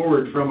pull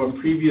forward from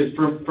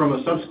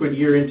a subsequent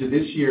year into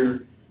this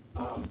year.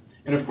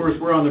 And of course,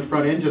 we're on the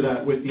front end of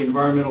that with the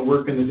environmental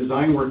work and the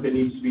design work that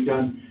needs to be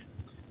done.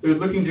 They're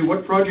looking to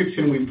what projects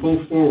can we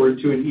pull forward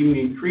to even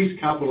increase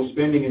capital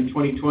spending in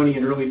 2020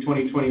 and early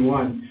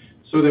 2021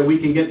 so that we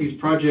can get these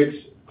projects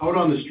out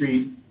on the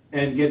street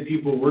and get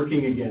people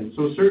working again.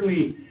 So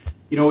certainly,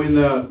 you know, in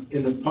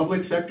the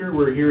public sector,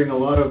 we're hearing a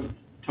lot of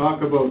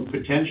talk about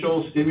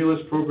potential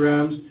stimulus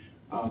programs,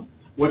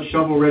 what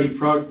shovel-ready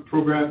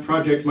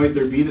projects might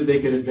there be that they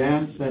could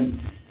advance, and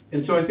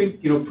so I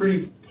think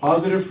pretty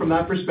positive from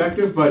that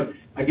perspective. But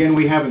again,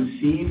 we haven't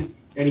seen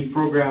any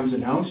programs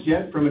announced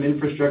yet from an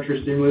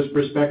infrastructure stimulus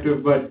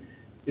perspective. But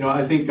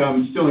I think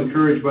I'm still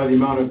encouraged by the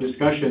amount of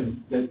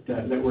discussion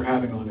that we're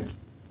having on it.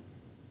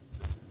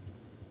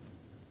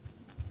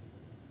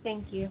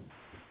 Thank you.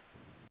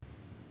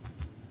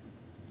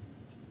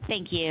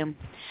 Thank you.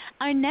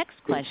 Our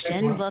next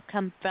question will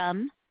come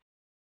from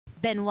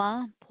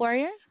Benoit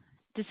Poirier,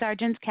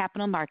 Desjardins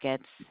Capital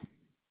Markets.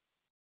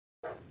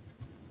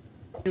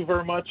 Thank you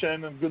very much,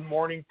 and good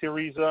morning,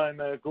 Teresa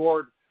and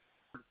Gord.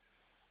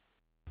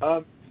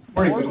 Morning,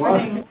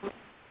 Benoit.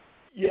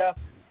 Yeah.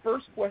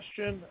 First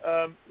question,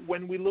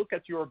 when we look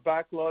at your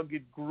backlog,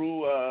 it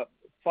grew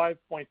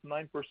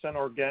 5.9%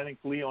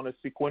 organically on a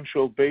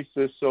sequential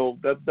basis, so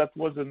that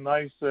was a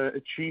nice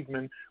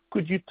achievement.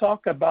 Could you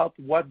talk about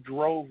what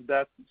drove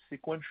that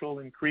sequential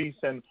increase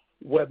and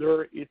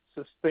whether it's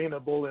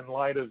sustainable in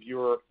light of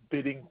your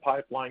bidding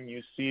pipeline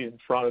you see in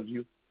front of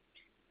you?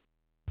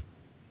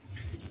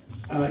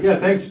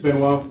 Yeah, thanks,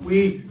 Benoit.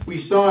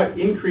 We saw an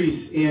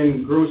increase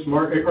in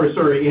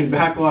in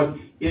backlog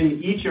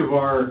in each of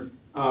our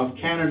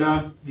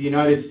Canada, the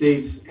United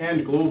States,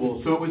 and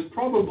global. So it was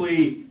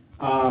probably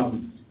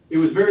it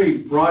was very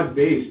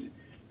broad-based,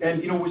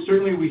 and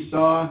we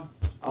saw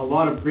a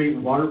lot of great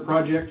water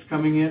projects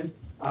coming in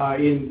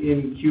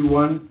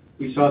Q1.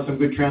 We saw some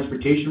good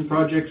transportation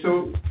projects.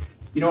 So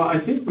I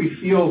think we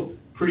feel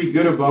pretty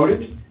good about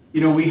it.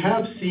 We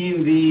have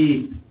seen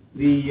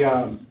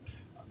the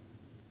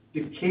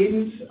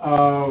cadence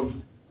of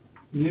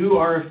new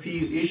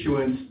RFPs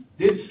issuance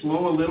did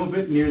slow a little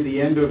bit near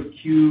the end of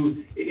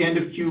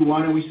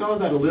Q1, and we saw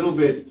that a little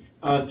bit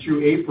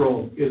through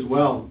April as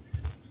well.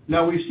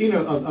 Now, we've seen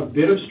a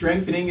bit of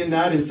strengthening in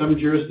that in some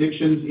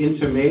jurisdictions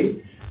into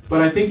May,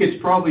 but I think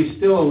it's probably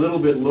still a little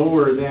bit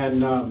lower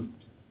than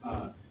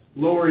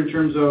lower in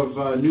terms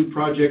of new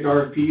project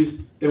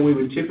RFPs than we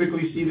would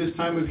typically see this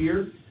time of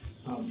year.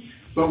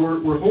 But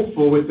we're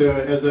hopeful with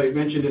as I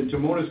mentioned in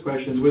Timona's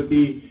questions, with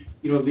the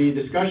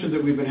discussions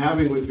that we've been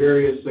having with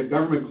various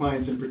government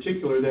clients in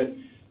particular, that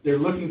they're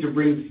looking to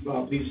bring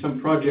some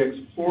projects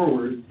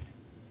forward.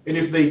 And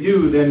if they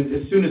do, then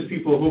as soon as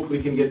people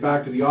hopefully can get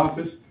back to the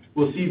office,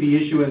 we'll see the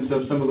issuance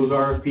of some of those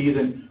RFPs,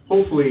 and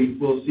hopefully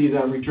we'll see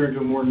that return to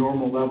a more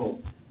normal level.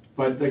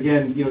 But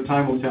again,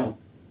 time will tell.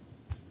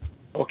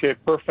 Okay,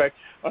 perfect.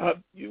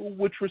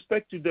 With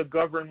respect to the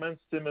government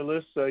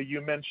stimulus,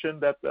 you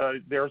mentioned that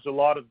there's a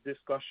lot of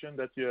discussion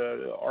that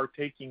are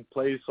taking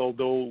place,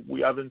 although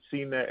we haven't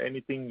seen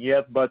anything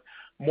yet. But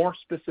more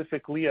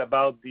specifically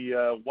about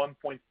the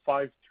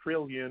 $1.5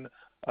 trillion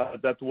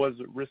that was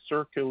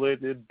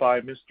recirculated by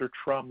Mr.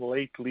 Trump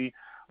lately.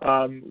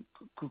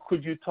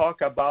 Could you talk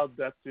about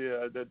that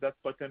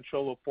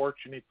potential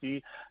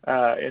opportunity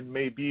and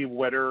maybe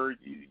whether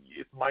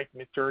it might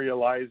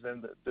materialize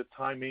and the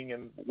timing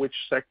and which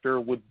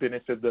sector would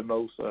benefit the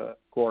most,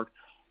 Gord?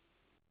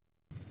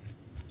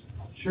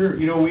 Sure.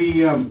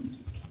 We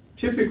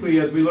typically,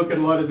 as we look at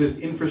a lot of this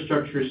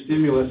infrastructure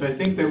stimulus, I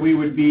think that we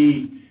would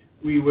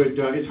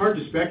it's hard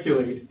to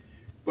speculate,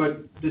 but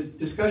the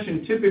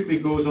discussion typically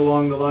goes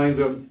along the lines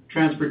of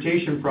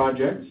transportation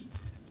projects.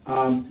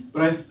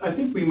 But I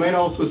think we might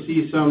also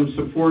see some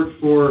support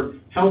for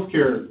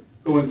healthcare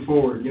going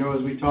forward,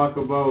 as we talk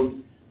about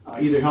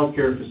either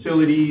healthcare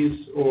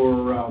facilities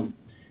or,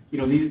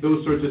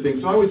 those sorts of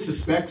things. So I would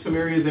suspect some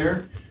areas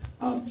there.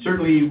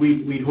 Certainly,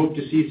 we'd hope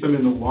to see some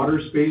in the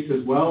water space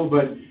as well.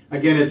 But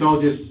again, it's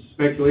all just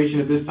speculation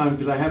at this time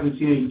because I haven't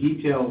seen any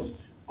details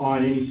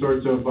on any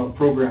sorts of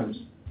programs.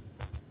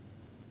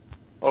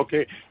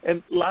 Okay.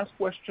 And last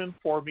question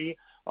for me.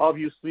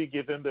 Obviously,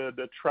 given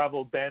the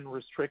travel ban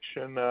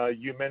restriction,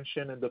 you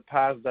mentioned in the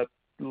past that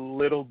a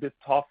little bit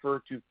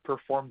tougher to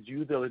perform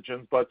due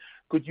diligence, but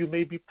could you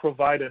maybe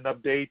provide an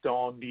update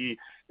on the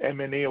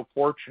M&A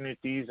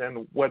opportunities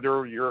and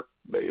whether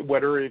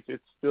if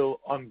it's still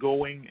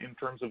ongoing in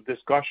terms of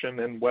discussion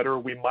and whether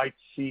we might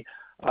see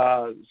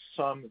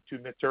some to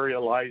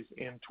materialize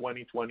in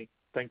 2020?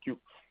 Thank you.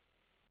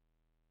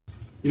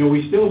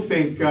 We still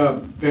think,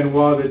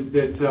 Benoit,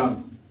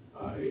 that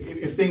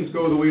if things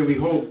go the way we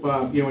hope,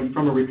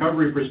 from a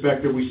recovery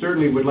perspective, we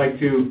certainly would like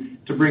to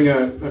bring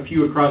a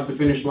few across the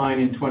finish line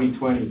in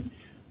 2020.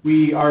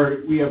 We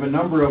have a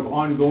number of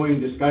ongoing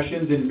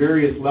discussions in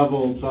various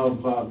levels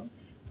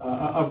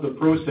of the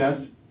process,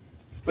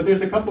 but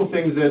there's a couple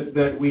things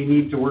that we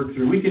need to work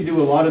through. We can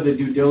do a lot of the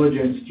due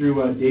diligence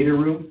through a data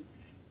room.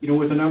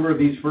 With a number of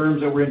these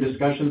firms that we're in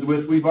discussions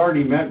with, we've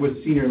already met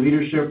with senior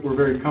leadership. We're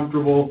very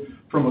comfortable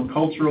from a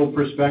cultural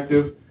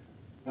perspective.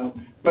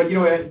 But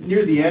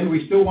near the end,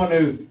 we still want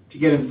to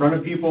get in front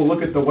of people,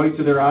 look at the whites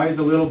of their eyes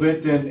a little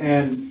bit,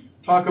 and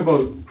talk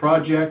about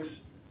projects,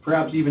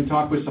 perhaps even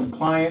talk with some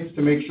clients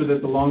to make sure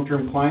that the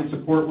long-term client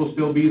support will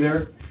still be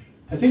there.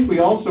 I think we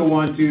also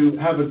want to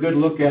have a good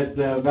look at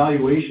the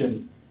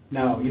valuation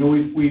now.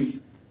 We've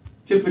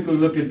typically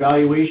looked at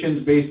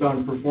valuations based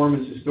on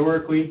performance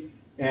historically,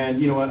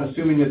 And,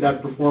 assuming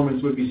that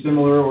performance would be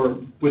similar or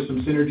with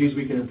some synergies,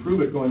 we can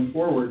improve it going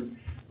forward.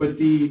 But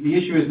the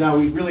issue is now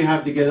we really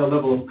have to get a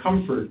level of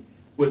comfort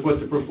with what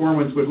the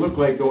performance would look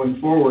like going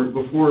forward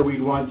before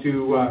we'd want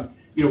to,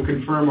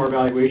 confirm our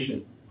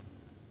valuation.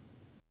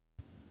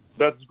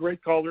 That's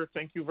great, caller.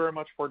 Thank you very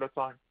much for the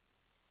time.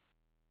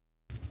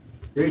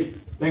 Great.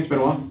 Thanks,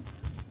 Benoit.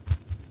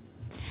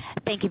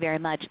 Thank you very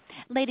much.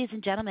 Ladies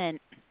and gentlemen,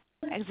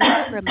 as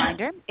a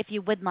reminder, if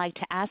you would like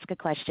to ask a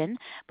question,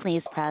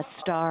 please press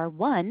star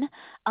 1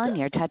 on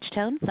your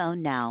touch-tone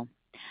phone now.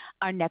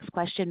 Our next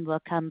question will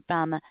come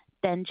from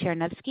Ben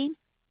Chernovsky,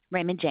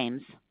 Raymond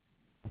James.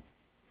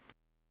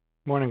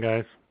 Morning,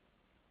 guys.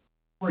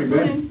 Morning,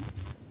 Ben.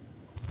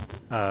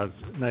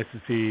 It's nice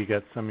to see you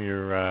get some of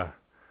your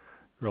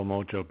real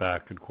mojo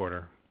back. Good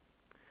quarter.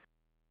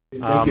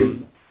 Thank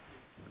you.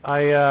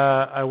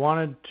 I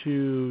wanted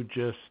to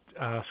just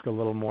ask a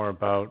little more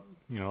about,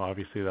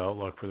 obviously the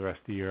outlook for the rest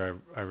of the year.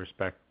 I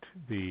respect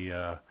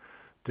the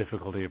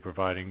difficulty of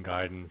providing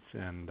guidance,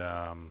 and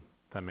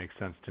that makes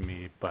sense to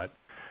me. But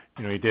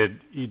you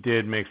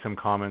did make some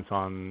comments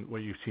on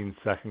what you've seen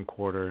second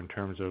quarter in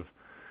terms of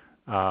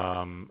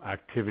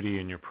activity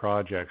in your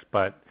projects.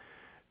 But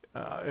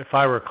if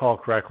I recall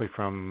correctly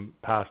from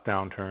past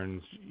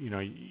downturns,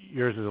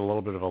 yours is a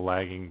little bit of a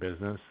lagging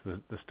business.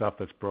 The stuff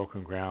that's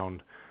broken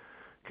ground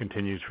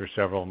continues for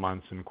several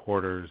months and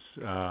quarters.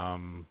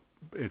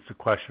 It's a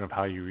question of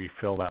how you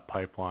refill that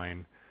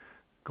pipeline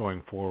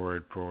going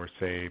forward for,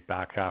 say,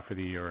 back half of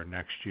the year or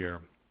next year.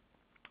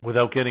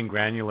 Without getting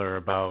granular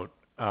about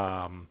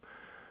the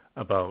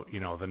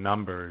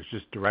numbers,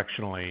 just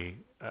directionally,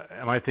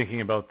 am I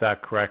thinking about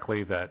that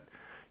correctly, that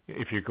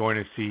if you're going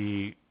to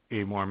see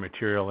a more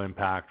material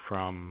impact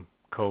from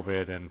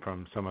COVID and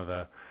from some of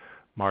the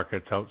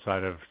markets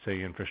outside of,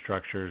 say,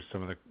 infrastructure,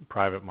 some of the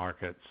private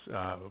markets,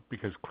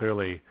 because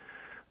clearly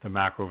the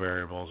macro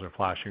variables are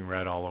flashing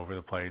red all over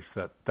the place,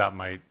 that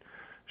might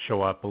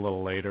show up a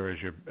little later as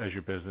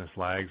your business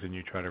lags and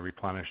you try to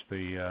replenish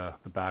the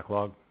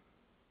backlog?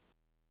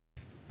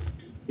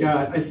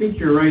 Yeah, I think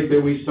you're right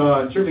that we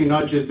saw, certainly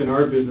not just in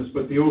our business,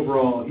 but the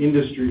overall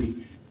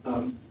industry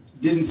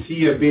didn't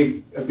see a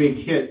big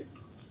hit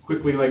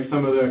quickly like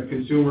some of the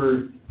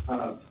consumer,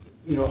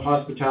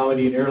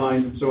 hospitality and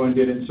airlines and so on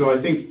did. And so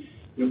I think,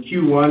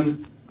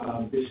 Q1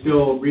 is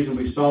still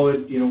reasonably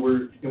solid.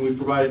 We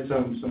provided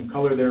some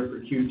color there for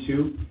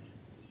Q2.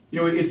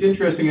 It's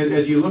interesting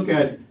as you look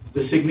at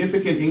the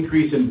significant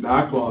increase in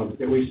backlog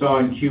that we saw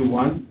in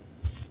Q1,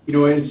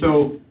 and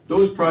so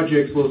those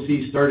projects we'll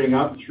see starting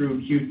up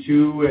through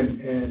Q2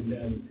 and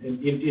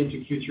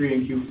into Q3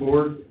 and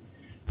Q4.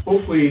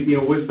 Hopefully,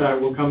 with that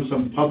will come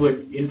some public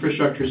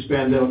infrastructure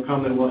spend that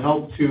will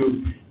help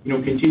to,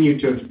 continue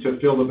to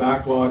fill the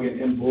backlog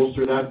and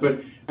bolster that. But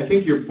I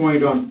think your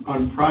point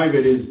on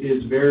private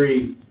is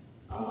very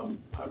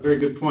a very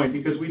good point,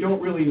 because we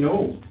don't really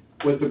know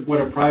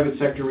what a private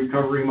sector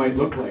recovery might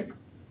look like.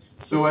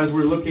 So as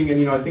we're looking,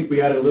 and I think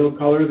we added a little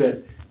color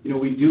that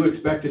we do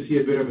expect to see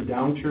a bit of a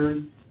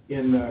downturn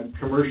in the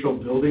commercial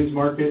buildings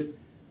market.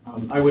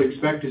 I would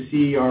expect to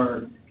see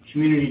our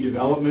community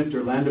development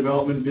or land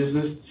development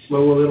business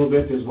slow a little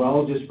bit as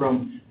well, just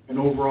from an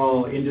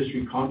overall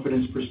industry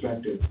confidence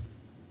perspective.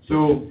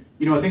 So,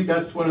 I think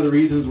that's one of the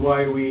reasons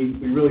why we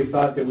really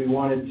thought that we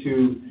wanted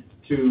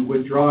to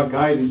withdraw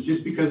guidance,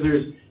 just because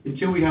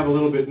until we have a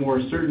little bit more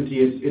certainty,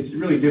 it's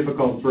really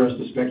difficult for us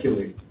to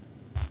speculate.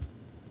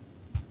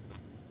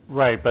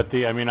 Right, but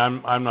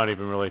I'm not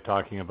even really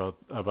talking about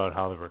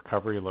how the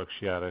recovery looks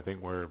yet. I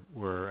think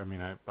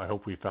I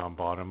hope we found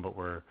bottom, but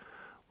we're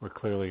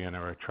clearly in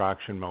a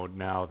retraction mode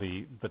now.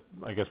 But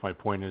I guess my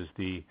point is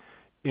the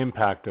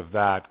impact of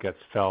that gets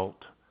felt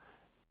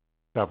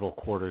several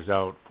quarters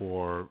out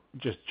for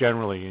just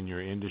generally in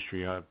your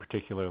industry,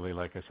 particularly,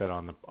 like I said,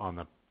 on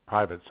the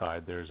private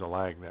side, there's a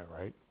lag there,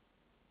 right?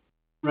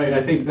 Right,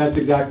 I think that's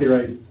exactly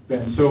right,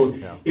 Ben. So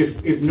yeah.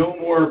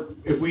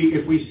 if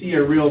we see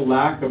a real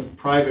lack of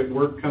private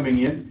work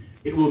coming in,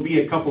 it will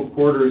be a couple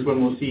quarters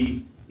when we'll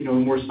see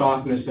more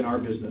softness in our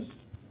business.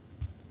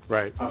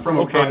 Right. From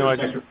a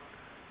private sector.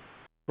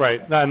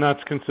 Right, and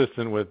that's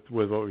consistent with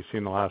what we've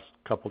seen the last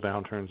couple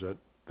downturns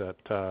that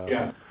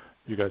yeah.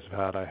 you guys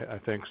have had, I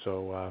think.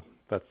 So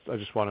I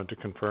just wanted to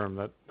confirm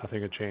that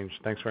nothing had changed.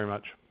 Thanks very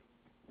much.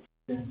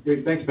 Yeah,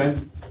 great. Thanks,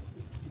 Ben.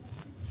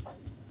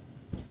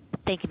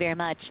 Thank you very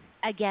much.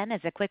 Again,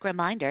 as a quick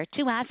reminder,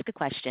 to ask a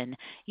question,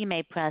 you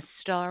may press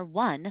star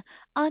 1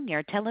 on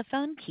your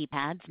telephone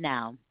keypads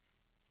now.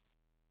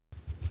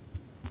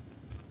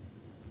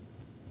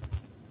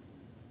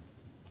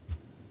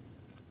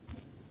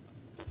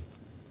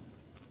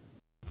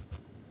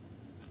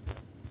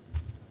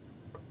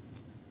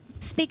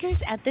 Speakers,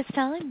 at this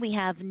time, we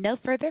have no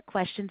further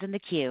questions in the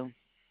queue.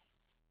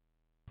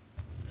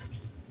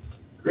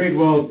 Great.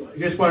 Well, I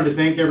just wanted to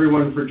thank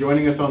everyone for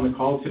joining us on the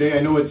call today.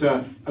 I know it's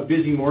a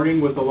busy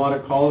morning with a lot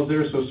of calls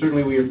there, so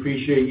certainly we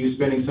appreciate you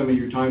spending some of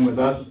your time with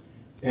us,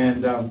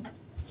 and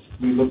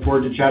we look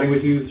forward to chatting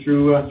with you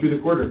through the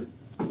quarter.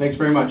 Thanks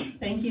very much.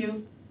 Thank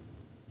you.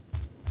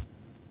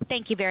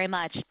 Thank you very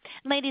much.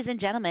 Ladies and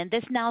gentlemen,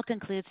 this now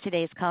concludes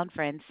today's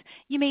conference.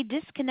 You may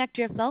disconnect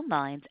your phone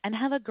lines and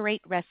have a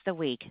great rest of the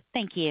week.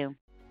 Thank you.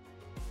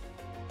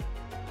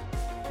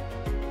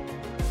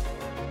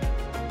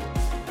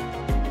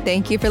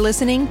 Thank you for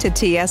listening to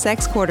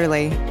TSX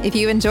Quarterly. If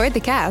you enjoyed the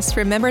cast,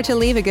 remember to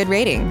leave a good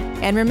rating.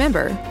 And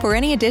remember, for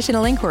any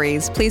additional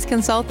inquiries, please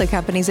consult the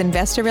company's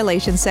investor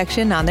relations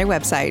section on their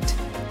website.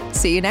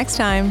 See you next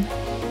time.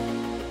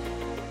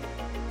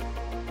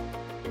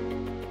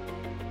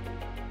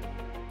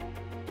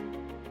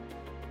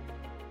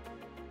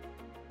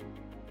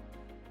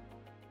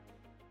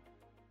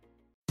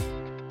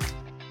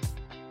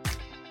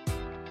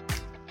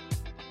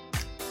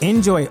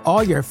 Enjoy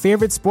all your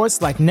favorite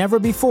sports like never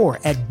before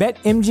at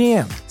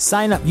BetMGM.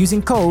 Sign up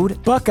using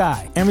code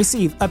Buckeye and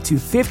receive up to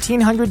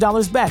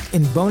 $1,500 back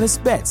in bonus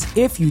bets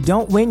if you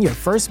don't win your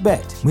first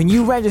bet. When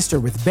you register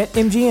with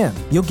BetMGM,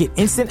 you'll get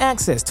instant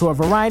access to a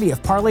variety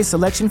of parlay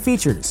selection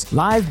features,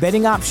 live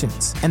betting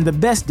options, and the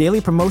best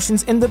daily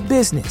promotions in the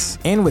business.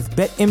 And with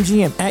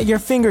BetMGM at your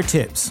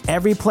fingertips,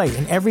 every play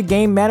and every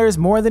game matters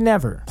more than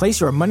ever.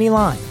 Place your money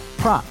line,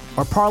 prop,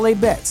 or parlay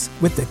bets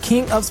with the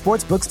king of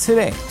sportsbooks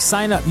today.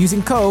 Sign up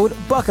using code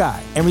Buckeye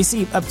and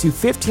receive up to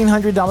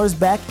 $1,500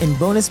 back in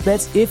bonus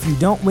bets if you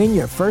don't win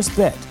your first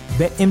bet.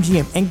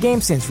 BetMGM and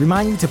GameSense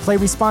remind you to play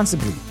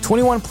responsibly.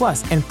 21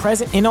 plus and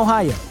present in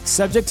Ohio,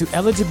 subject to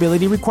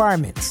eligibility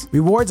requirements.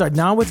 Rewards are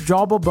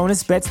non-withdrawable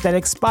bonus bets that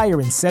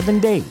expire in 7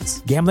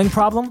 days. Gambling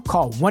problem?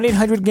 Call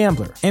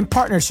 1-800-GAMBLER in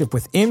partnership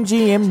with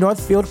MGM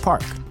Northfield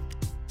Park.